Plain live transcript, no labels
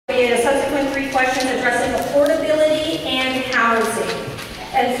3 questions addressing affordability and housing.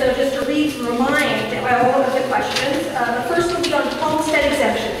 And so just to remind all of the questions, the first will be on homestead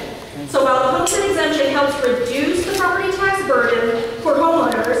exemption. So while the homestead exemption helps reduce the property tax burden for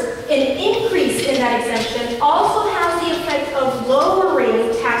homeowners, an increase in that exemption also has the effect of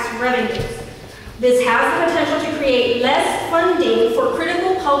lowering tax revenues. This has the potential to create less funding for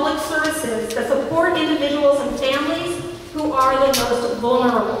critical public services that support individuals and families who are the most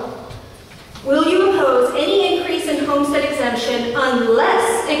vulnerable. Will you oppose any increase in homestead exemption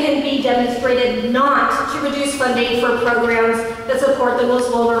unless it can be demonstrated not to reduce funding for programs that support the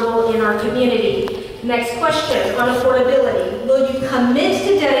most vulnerable in our community? Next question on affordability. Will you commit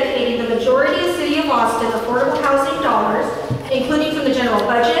to dedicating the majority of City of Austin affordable housing dollars, including from the general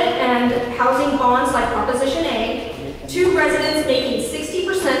budget and housing bonds like Proposition A, to residents making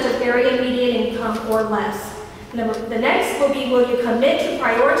 60% of area median income or less? The next will be, will you commit to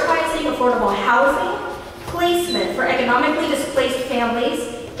prioritizing affordable housing placement for economically displaced families,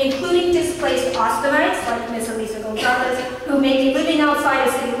 including displaced Austinites like Ms. Elisa Gonzalez, who may be living outside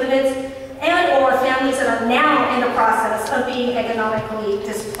of city limits, and or families that are now in the process of being economically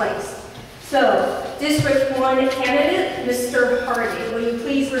displaced? So, District 1 candidate, Mr. Hardy, will you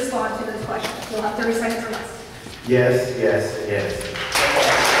please respond to those questions? You'll have 30 seconds or less. Yes, yes, yes.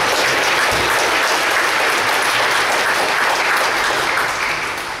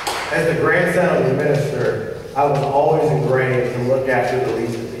 As the grandson of the minister, I was always ingrained to look after the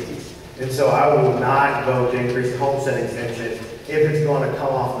least of these. And so I will not vote to increase the homestead exemption if it's going to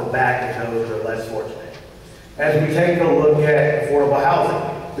come off the back of those who are less fortunate. As we take a look at affordable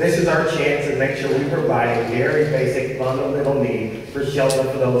housing, this is our chance to make sure we provide a very basic fundamental need for shelter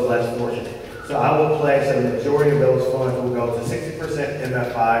for those less fortunate. So I will pledge that the majority of those funds will go to 60%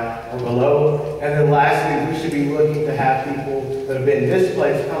 MFI or below. And then lastly, we should be looking to have people that have been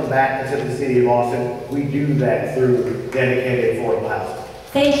displaced come back into the City of Austin. We do that through dedicated affordable housing.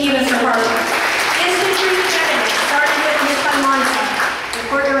 Thank you, Mr. Hardy. District 3 candidates, starting with Ms. Almanza.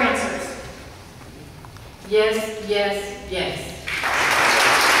 Report your answers. Yes, yes, yes.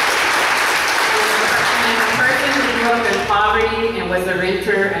 A person who grew up in poverty and was a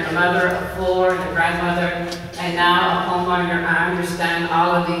renter and a mother of 4 and a grandmother and now a homeowner, I understand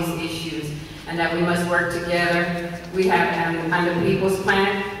all of these issues and that we must work together. We have, on the People's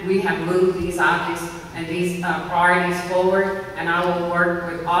Plan, we have moved these objects and these priorities forward, and I will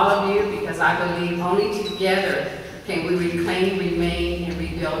work with all of you because I believe only together can we reclaim, remain, and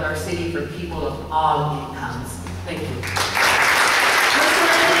rebuild our city for people of all incomes. Thank you.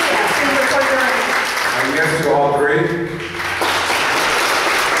 Yes to all 3. And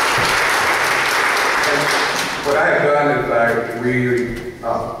what I have done is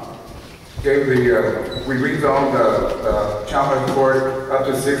we rezoned the Childhood Court up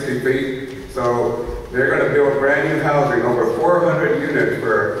to 60 feet. So they're going to build brand new housing, over 400 units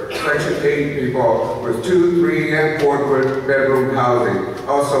for Section 8 people with 2, 3, and 4 bedroom housing.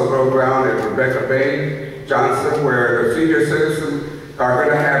 Also broke ground at Rebecca Bay Johnson, where the senior citizens are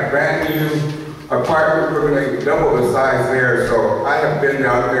going to have brand new apartment. We're going to double the size there. So I have been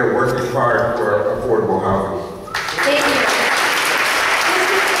out there working hard for affordable housing. Thank you.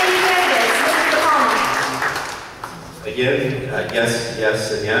 Again, yes,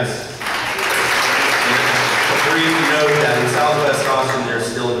 yes, and yes. Brief note that in Southwest Austin, there's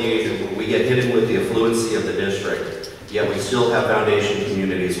still needs. We get hidden with the affluency of the district, yet we still have foundation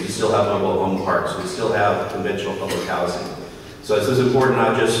communities, we still have mobile home parks, we still have conventional public housing. So this is important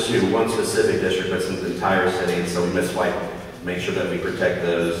not just to one specific district, but to the entire city. And so we must make sure that we protect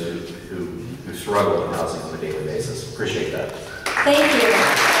those who struggle with housing on a daily basis. Appreciate that. Thank you.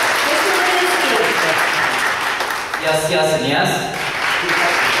 Mr. Yes, yes, and yes.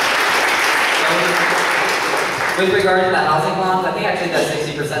 With regard to the housing bonds, I think actually that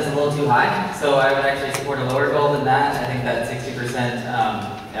 60% is a little too high. So I would actually support a lower goal than that. I think that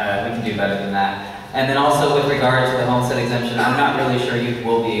 60%, we can do better than that. And then also with regard to the homestead exemption, I'm not really sure you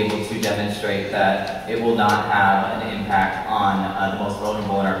will be able to demonstrate that it will not have an impact on the most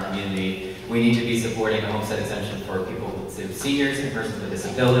vulnerable in our community. We need to be supporting a homestead exemption for people with seniors and persons with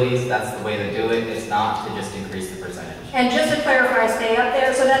disabilities. That's the way to do it. It's not to just increase the percentage. And just to clarify, stay up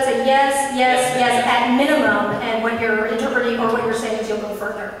there. So that's a yes, yes, yes at minimum. And what you're interpreting or what you're saying is you'll go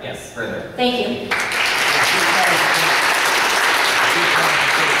further. Yes, further. Thank you.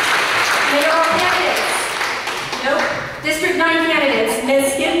 Mayoral candidates. Nope. District 9 candidates.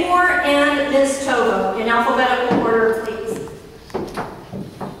 Ms. Skidmore and Ms. Tovo. In alphabetical order, please.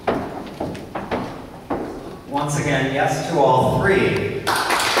 Once again, yes to all 3. With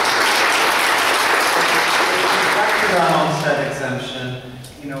respect to the homestead exemption,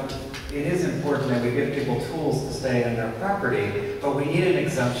 you know, it is important that we give people tools to stay in their property, but we need an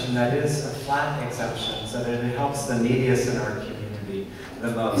exemption that is a flat exemption so that it helps the neediest in our community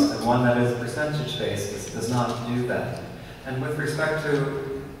the most, and one that is percentage-based does not do that. And with respect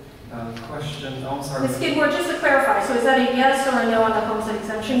to question, oh, I'm sorry. Ms. Skidmore, just to clarify, so is that a yes or a no on the homestead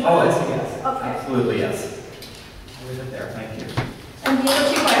exemption? Oh, it's a yes. Okay. Absolutely yes. I'll leave it there. Thank you. And the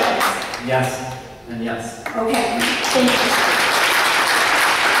other two questions? Yes and yes. Okay, thank you.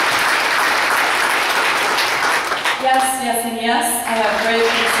 Yes, yes, and yes. I have great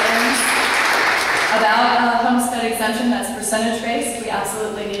concerns about a homestead exemption that's percentage-based. We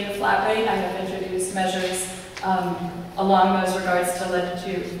absolutely need a flat rate. I have introduced measures along those regards to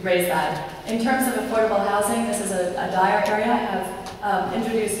raise that. In terms of affordable housing, this is a dire area. I have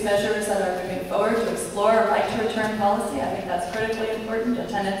introduced measures that are moving forward to explore a right to return policy. I think that's critically important, a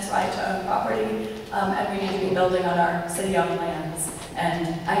tenant's right to own property, and we need to be building on our city-owned lands. And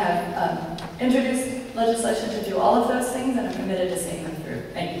I have introduced legislation to do all of those things, and I'm committed to seeing them through.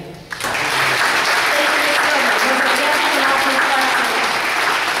 Thank you.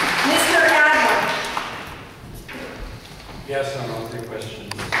 Mr. Adler. Yes on all three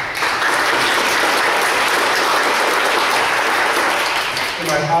questions. In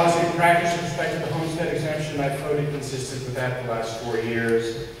my policy and practice with respect to the homestead exemption, I've voted consistent with that the last 4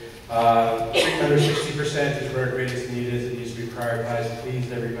 years. Under 60% is where it really is needed. It needs to be prioritized.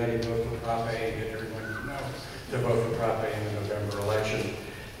 Please, everybody, vote for Prop A and get everyone you know to vote for Prop A in the November election.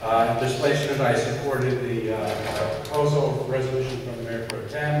 Legislation, I supported the proposal resolution from the Mayor Pro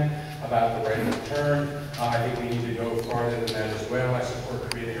Tem about the right of return. I think we need to go farther than that as well. I support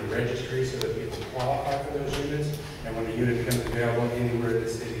creating a registry so that people qualify for those units. And when a unit becomes available anywhere in the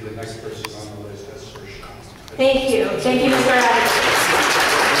city, the next person on the list has first chance. Thank you. Thank you, Mr. Adler.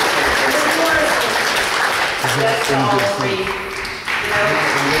 Yes to all three.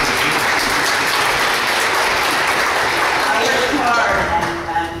 I worked hard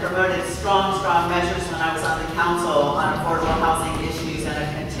and promoted strong measures when I was on the council on affordable housing issues, and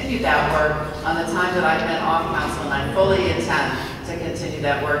I've continued that work on the time that I've been off council, and I fully intend to continue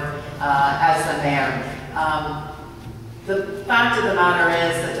that work as the mayor. The fact of the matter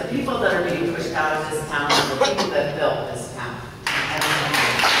is that the people that are being pushed out of this town are the people that built this town.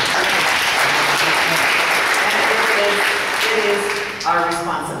 It is our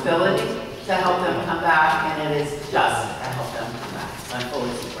responsibility to help them come back, and it is just to help them come back. So I'm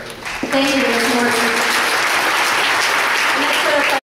fully supportive. Thank you, Ms. Morrison.